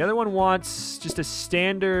 Okay, the other one wants just a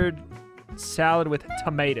standard salad with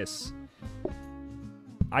tomatoes.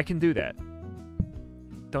 I can do that.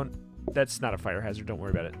 That's not a fire hazard. Don't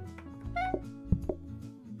worry about it.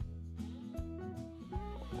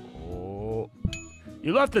 Oh.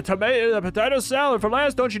 You left the potato salad for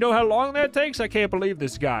last. Don't you know how long that takes? I can't believe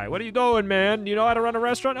this guy. What are you doing, man? You know how to run a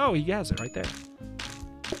restaurant? Oh, he has it right there.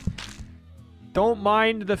 Don't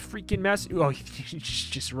mind the freaking mess. Oh, he's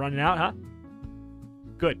just running out, huh?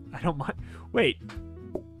 Good. I don't mind. Wait.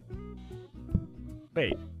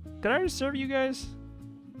 Did I already serve you guys?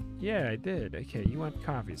 Yeah, I did. Okay, you want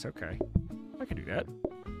coffees. Okay. I can do that.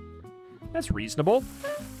 That's reasonable.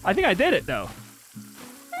 I think I did it, though.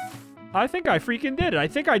 I think I freaking did it. I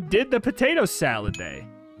think I did the potato salad day.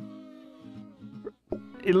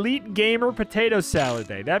 Elite Gamer Potato Salad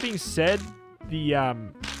Day. That being said, the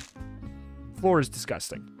floor is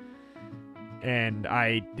disgusting. And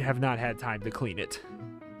I have not had time to clean it.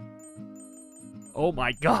 Oh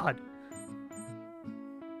my god.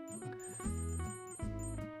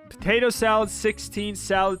 Potato salad 16,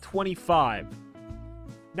 salad 25.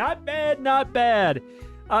 Not bad, not bad.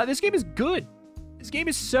 This game is good. This game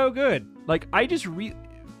is so good. Like, I just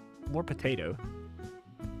more potato.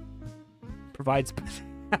 Provides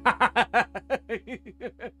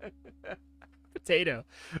potato.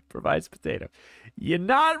 Provides potato. You're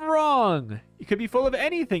not wrong. It could be full of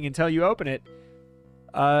anything until you open it.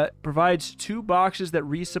 Provides 2 boxes that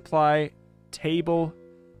resupply table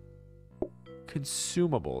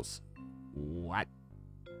consumables. What?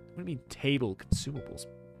 What do you mean table consumables?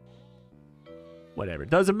 Whatever.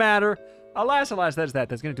 Doesn't matter. Alas, that's that.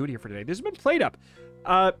 That's going to do it here for today. This has been PlateUp.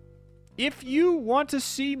 If you want to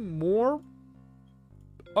see more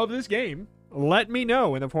of this game, let me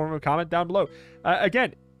know in the form of a comment down below.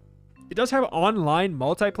 Again, it does have online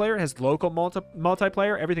multiplayer. It has local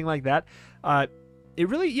multiplayer, everything like that. It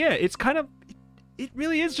really, yeah, it's kind of, it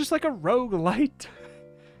really is just like a roguelite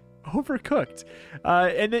Overcooked.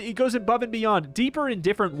 And then it goes above and beyond, deeper in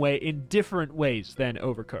different ways than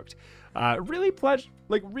Overcooked. Really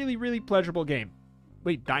pleasurable game.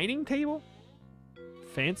 Wait, dining table?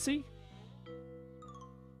 Fancy?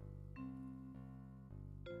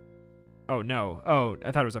 Oh, no. Oh,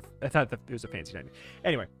 I thought it was a fancy name.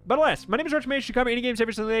 Anyway, but alas, my name is Retromation. You cover indie games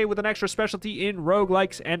every single day with an extra specialty in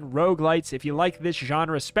roguelikes and roguelites. If you like this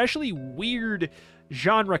genre, especially weird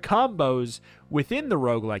genre combos within the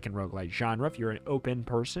roguelike and roguelite genre, if you're an open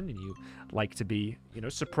person and you like to be,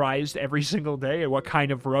 surprised every single day at what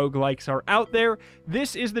kind of roguelikes are out there,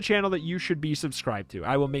 this is the channel that you should be subscribed to.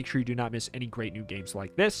 I will make sure you do not miss any great new games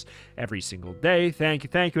like this every single day. Thank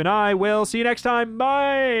you, and I will see you next time.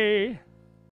 Bye!